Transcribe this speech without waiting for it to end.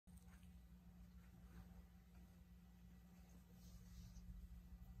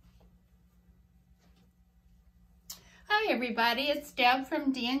everybody, it's Deb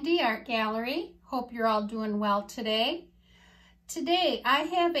from DnDArtGallery. Hope you're all doing well today. Today I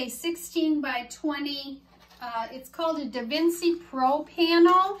have a 16 by 20, it's called a DaVinci Pro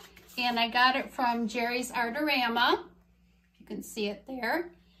panel, and I got it from Jerry's Artorama. You can see it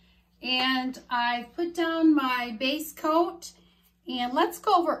there. And I put down my base coat, and let's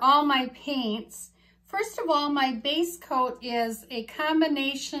go over all my paints. First of all, my base coat is a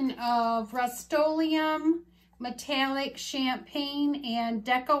combination of Rustoleum, metallic champagne, and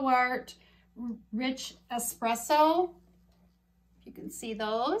DecoArt rich espresso. You can see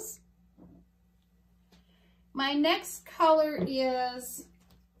those. My next color is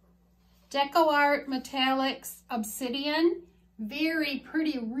DecoArt Metallics Obsidian. Very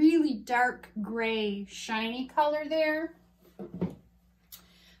pretty, really dark gray, shiny color there.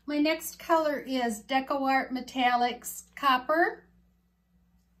 My next color is DecoArt Metallics Copper.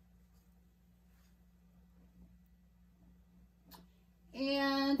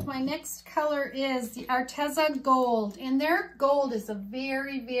 And my next color is the Arteza Gold. And their gold is a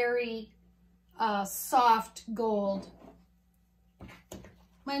very, very soft gold.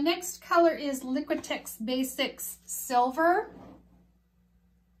 My next color is Liquitex Basics Silver.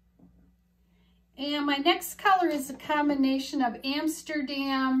 And my next color is a combination of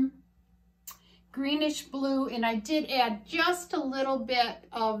Amsterdam, greenish blue, and I did add just a little bit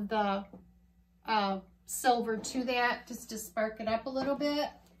of the silver to that, just to spark it up a little bit.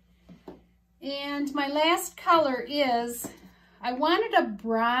 And my last color is, I wanted a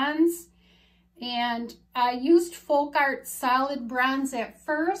bronze, and I used FolkArt solid bronze at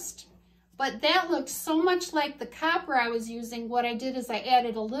first, but that looked so much like the copper I was using. What I did is I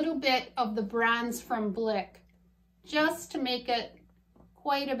added a little bit of the bronze from Blick, just to make it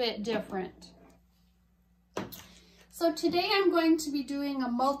quite a bit different. So today I'm going to be doing a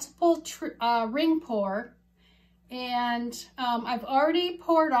multiple ring pour, and I've already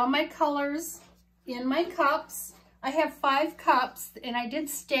poured all my colors in my cups. I have 5 cups, and I did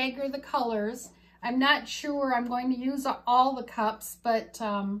stagger the colors. I'm not sure I'm going to use all the cups, but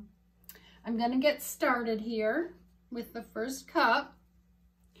I'm going to get started here with the first cup.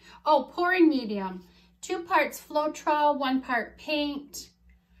 Oh, pouring medium. 2 parts Floetrol, 1 part paint,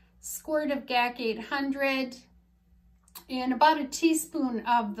 squirt of GAC 800, and about a teaspoon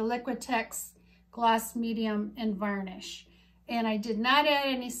of the Liquitex Gloss Medium and Varnish. And I did not add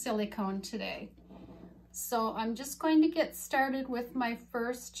any silicone today. So I'm just going to get started with my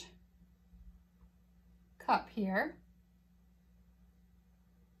first cup here.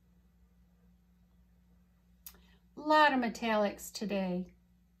 A lot of metallics today.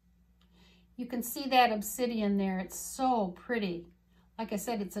 You can see that obsidian there. It's so pretty. Like I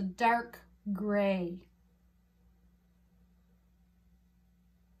said, it's a dark gray.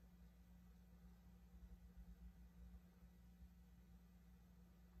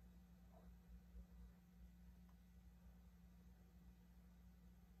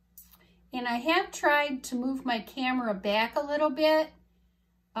 And I have tried to move my camera back a little bit.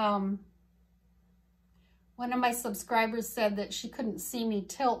 One of my subscribers said that she couldn't see me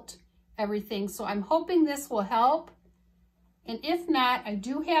tilt everything, so I'm hoping this will help. And if not, I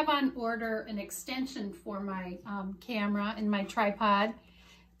do have on order an extension for my camera and my tripod,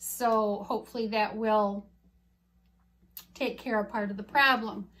 so hopefully that will take care of part of the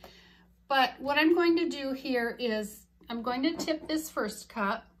problem. But what I'm going to do here is I'm going to tip this first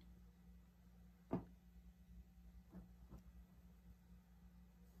cup.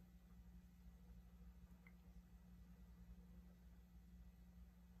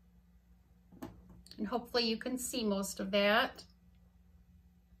 And hopefully you can see most of that.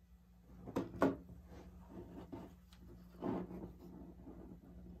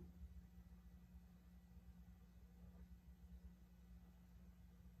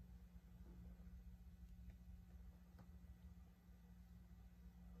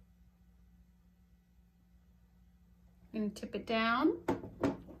 I'm going to tip it down.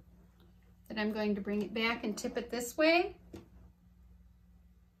 Then I'm going to bring it back and tip it this way.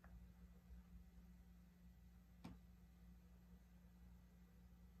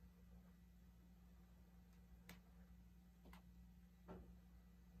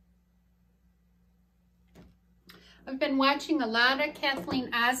 I've been watching a lot of Cathleen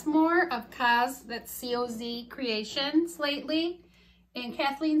Ozmore of Coz, that's C-O-Z Creations lately. And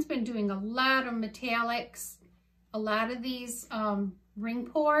Kathleen's been doing a lot of metallics, a lot of these ring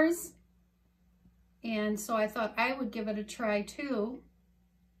pours. And so I thought I would give it a try too.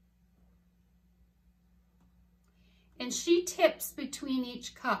 And she tips between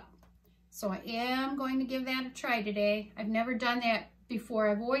each cup. So I am going to give that a try today. I've never done that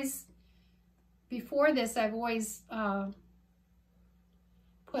before. Before this, I've always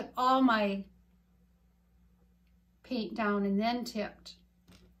put all my paint down and then tipped.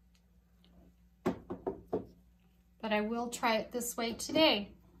 But I will try it this way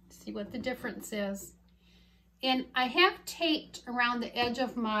today, see what the difference is. And I have taped around the edge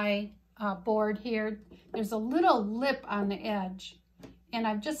of my board here. There's a little lip on the edge, and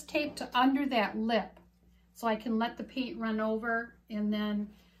I've just taped under that lip so I can let the paint run over, and then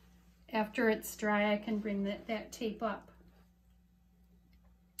after it's dry I can bring that tape up.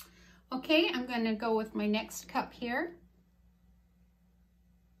 Okay, I'm going to go with my next cup here.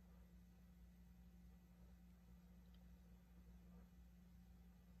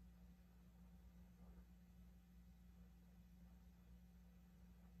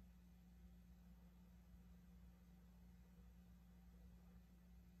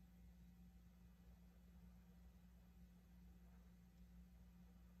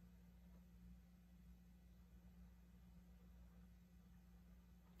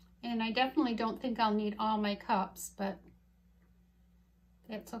 And I definitely don't think I'll need all my cups, but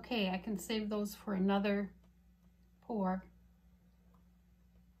that's okay. I can save those for another pour.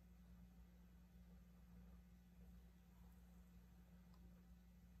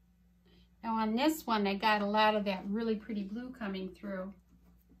 Now on this one, I got a lot of that really pretty blue coming through.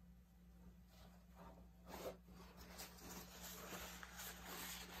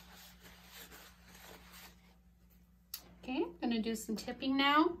 Okay, I'm going to do some tipping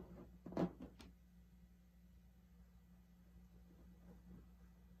now.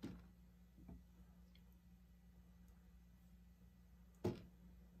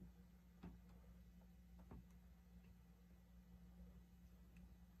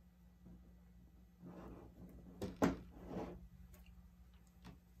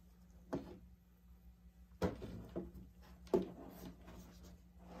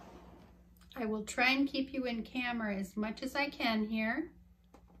 I will try and keep you in camera as much as I can here.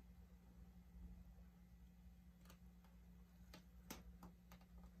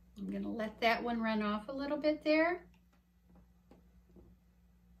 I'm going to let that one run off a little bit there,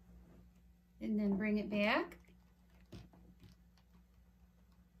 and then bring it back.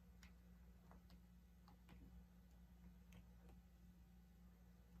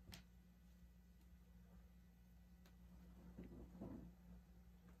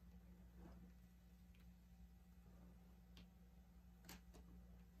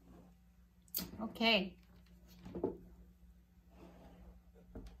 Okay.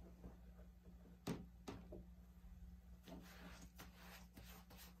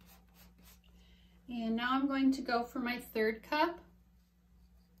 And now I'm going to go for my third cup.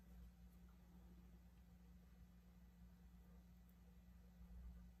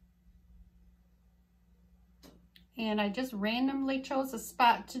 And I just randomly chose a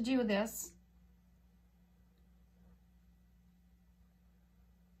spot to do this.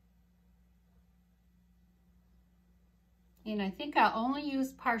 And I think I'll only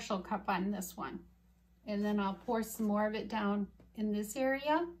use partial cup on this one. And then I'll pour some more of it down in this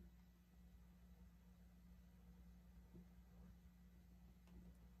area.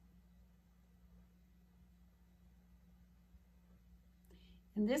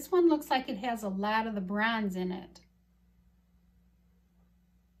 And this one looks like it has a lot of the bronze in it.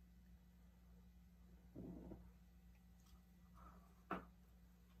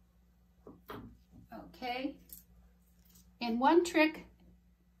 Okay. And one trick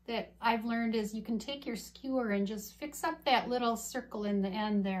that I've learned is you can take your skewer and just fix up that little circle in the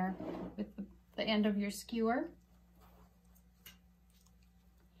end there with the end of your skewer.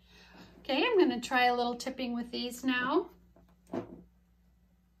 Okay, I'm going to try a little tipping with these now.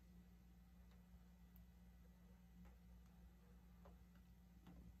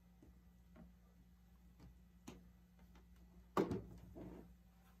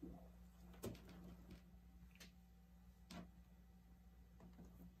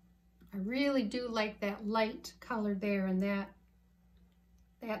 I really do like that light color there in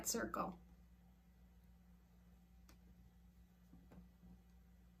that circle.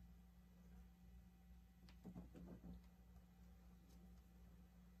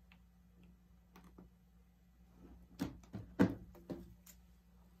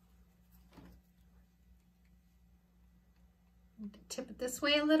 Tip it this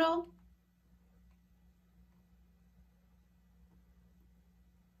way a little.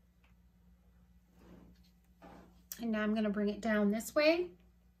 And now I'm going to bring it down this way.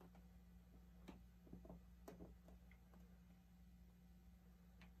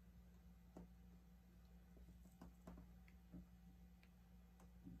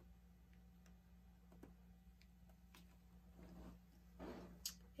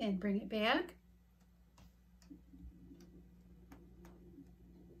 And bring it back.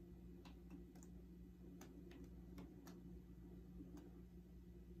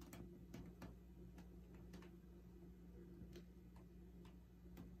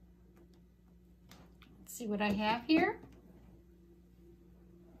 see what I have here.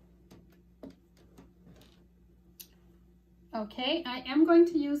 Okay, I am going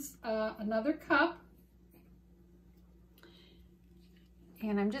to use another cup.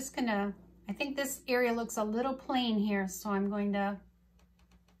 And I'm just gonna, I think this area looks a little plain here, so I'm going to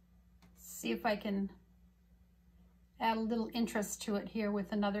see if I can add a little interest to it here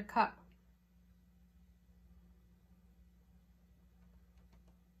with another cup.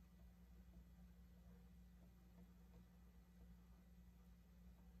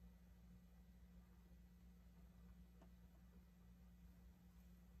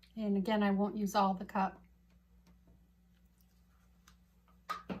 And again, I won't use all the cup.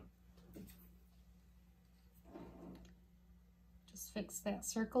 Just fix that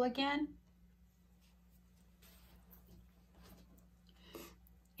circle again.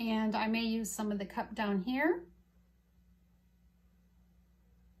 And I may use some of the cup down here.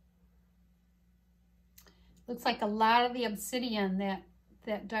 Looks like a lot of the obsidian,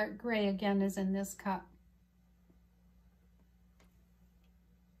 that dark gray again, is in this cup.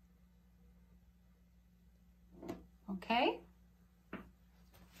 Okay.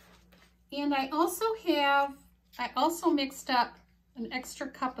 And I also mixed up an extra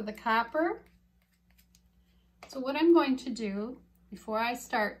cup of the copper. So what I'm going to do before I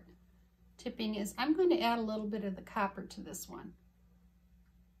start tipping is I'm going to add a little bit of the copper to this one.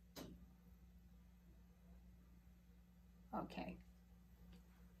 Okay.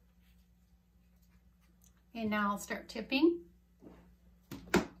 And now I'll start tipping.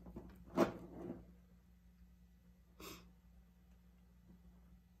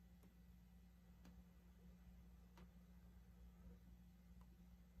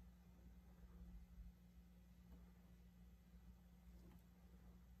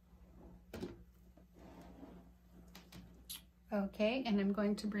 Okay, and I'm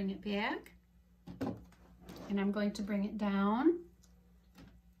going to bring it back, and I'm going to bring it down.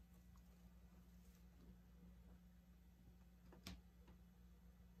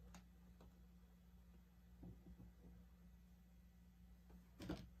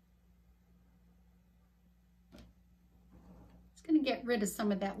 It's going to get rid of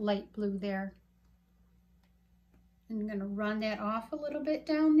some of that light blue there. I'm going to run that off a little bit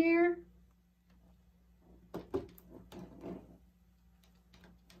down there.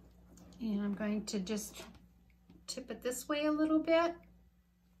 And I'm going to just tip it this way a little bit.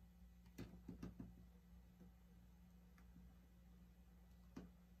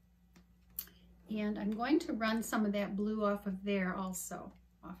 And I'm going to run some of that blue off of there also,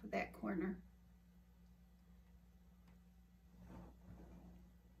 off of that corner.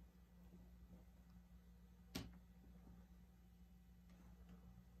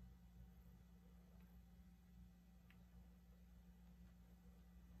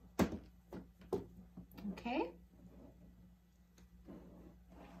 Okay.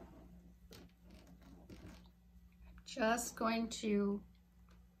 Just going to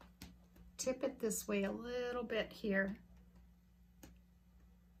tip it this way a little bit here.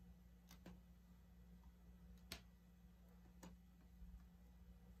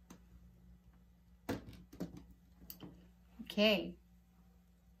 Okay.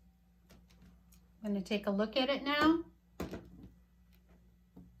 I'm going to take a look at it now.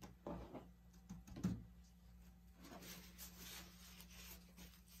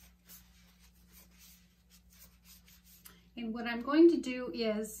 And what I'm going to do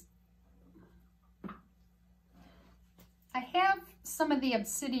is, I have some of the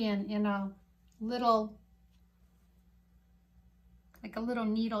obsidian in a little, like a little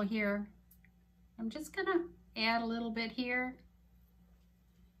needle here. I'm just gonna add a little bit here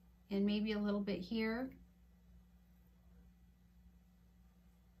and maybe a little bit here.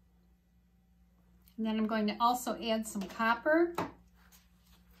 And then I'm going to also add some copper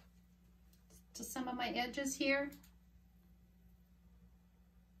to some of my edges here.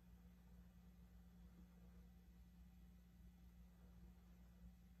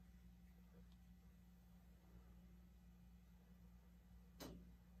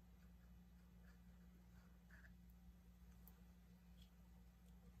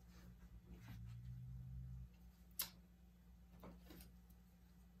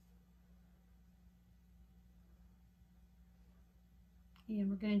 And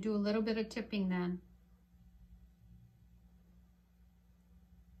we're going to do a little bit of tipping then.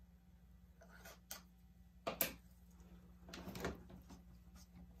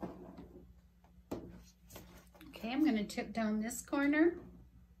 Okay, I'm going to tip down this corner.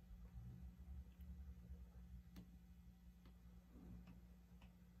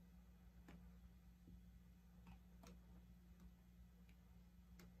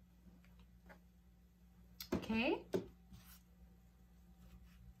 Okay.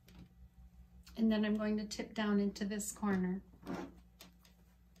 And then I'm going to tip down into this corner.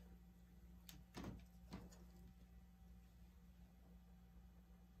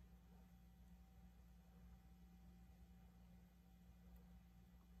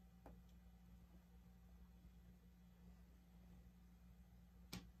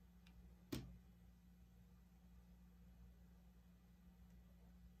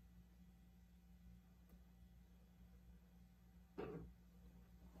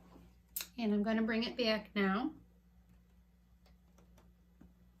 And I'm going to bring it back now.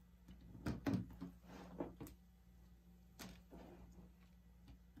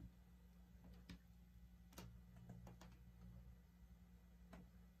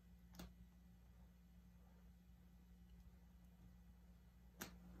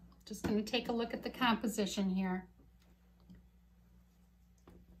 Just going to take a look at the composition here.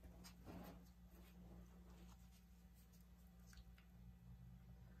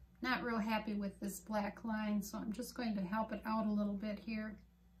 Not real happy with this black line, so I'm just going to help it out a little bit here.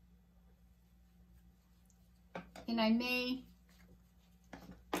 And I may,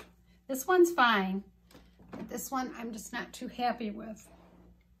 this one's fine, but this one I'm just not too happy with.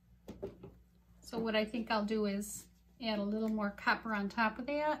 So what I think I'll do is add a little more copper on top of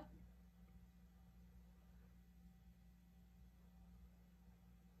that.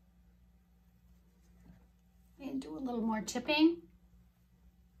 And do a little more tipping.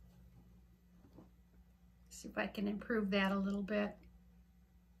 See if I can improve that a little bit.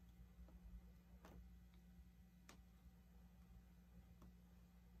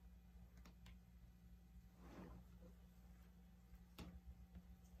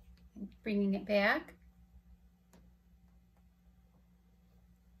 And bringing it back.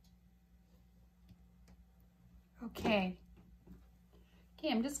 Okay.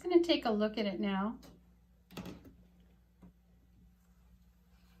 Okay, I'm just going to take a look at it now.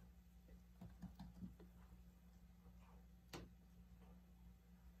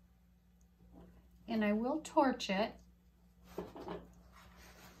 And I will torch it.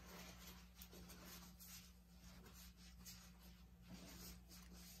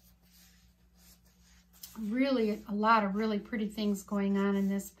 Really, a lot of really pretty things going on in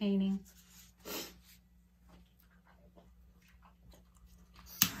this painting.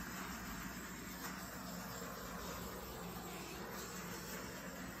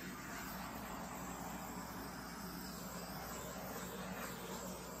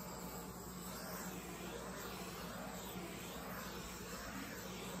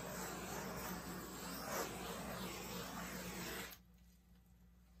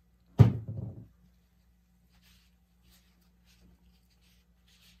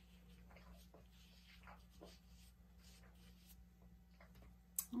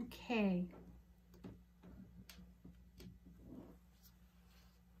 Okay.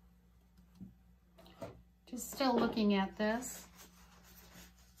 Just still looking at this.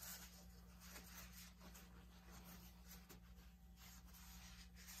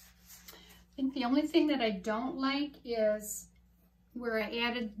 I think the only thing that I don't like is where I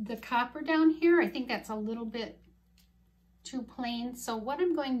added the copper down here. I think that's a little bit too plain. So what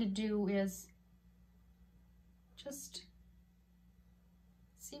I'm going to do is just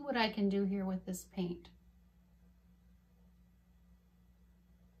see what I can do here with this paint.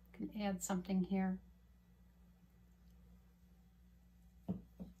 I can add something here.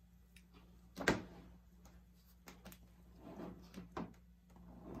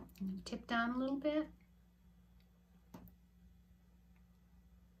 Tip down a little bit.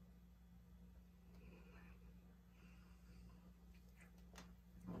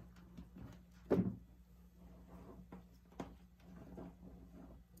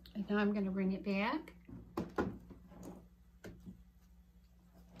 And now I'm going to bring it back.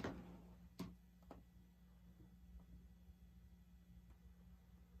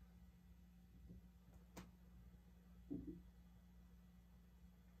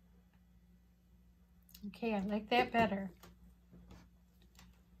 Okay, I like that better.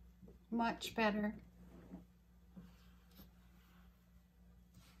 Much better.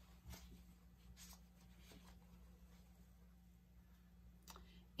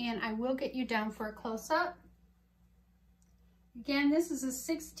 And I will get you down for a close-up. Again, this is a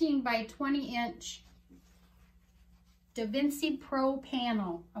 16 by 20 inch DaVinci Pro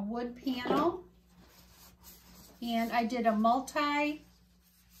panel, a wood panel. And I did a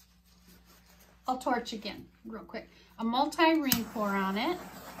I'll torch again real quick. A multi-ring pour on it,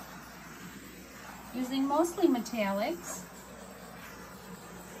 using mostly metallics.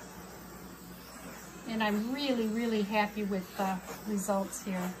 And I'm really, really happy with the results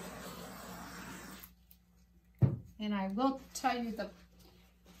here. And I will tell you the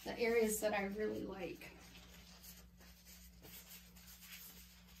areas that I really like.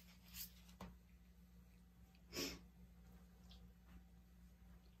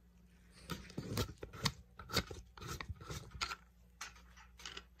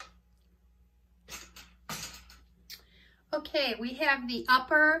 Okay, we have the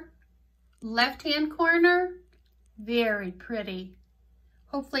upper left-hand corner. Very pretty.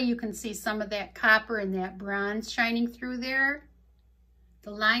 Hopefully you can see some of that copper and that bronze shining through there.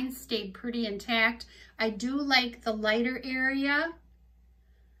 The lines stayed pretty intact. I do like the lighter area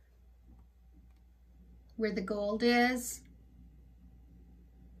where the gold is.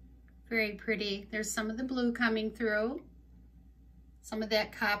 Very pretty. There's some of the blue coming through. Some of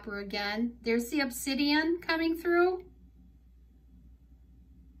that copper again. There's the obsidian coming through.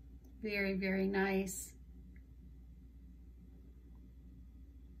 Very, very nice.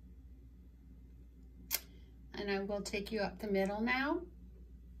 And I will take you up the middle now.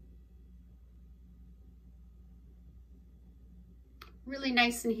 Really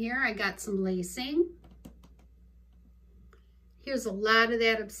nice in here. I got some lacing. Here's a lot of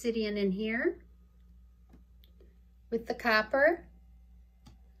that obsidian in here with the copper.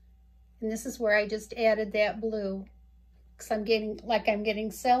 And this is where I just added that blue, because I'm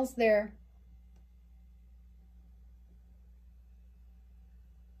getting cells there.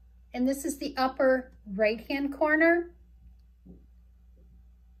 And this is the upper right-hand corner.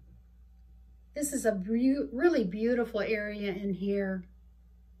 This is a really beautiful area in here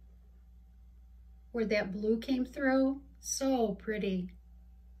where that blue came through. So pretty.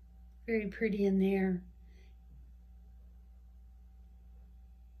 Very pretty in there.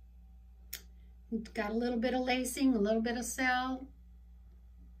 Got a little bit of lacing, a little bit of cell.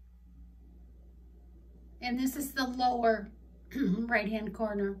 And this is the lower right-hand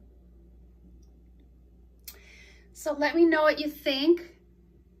corner. So let me know what you think.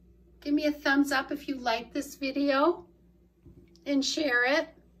 Give me a thumbs up if you like this video and share it.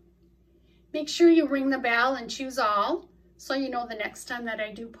 Make sure you ring the bell and choose all so you know the next time that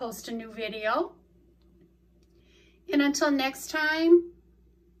I do post a new video. And until next time,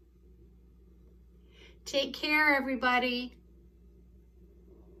 take care, everybody.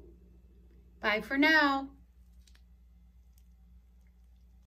 Bye for now.